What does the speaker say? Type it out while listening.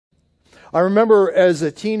I remember as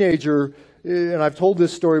a teenager, and I've told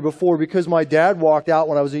this story before, because my dad walked out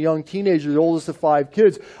when I was a young teenager, the oldest of 5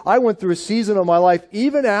 kids, I went through a season of my life,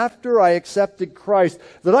 even after I accepted Christ,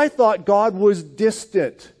 that I thought God was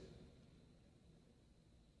distant.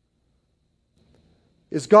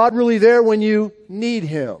 Is God really there when you need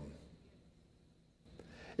Him?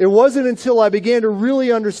 It wasn't until I began to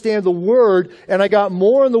really understand the Word and I got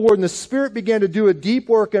more in the Word and the Spirit began to do a deep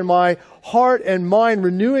work in my heart and mind,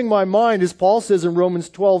 renewing my mind, as Paul says in Romans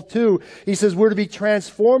 12:2. He says we're to be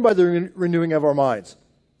transformed by the renewing of our minds.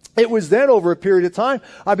 It was then, over a period of time,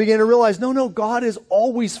 I began to realize, no, God is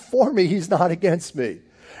always for me. He's not against me.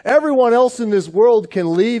 Everyone else in this world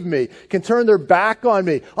can leave me, can turn their back on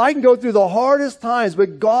me. I can go through the hardest times,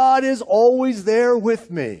 but God is always there with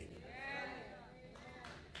me.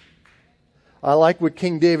 I like what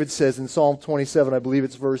King David says in Psalm 27, I believe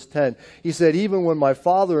it's verse 10. He said, even when my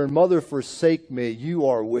father and mother forsake me, you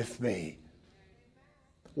are with me.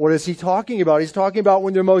 What is he talking about? He's talking about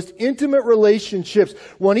when their most intimate relationships,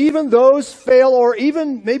 when even those fail, or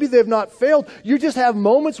even maybe they've not failed, you just have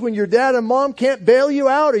moments when your dad and mom can't bail you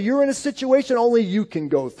out, or you're in a situation only you can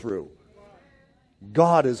go through.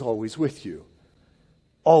 God is always with you.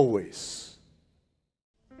 Always.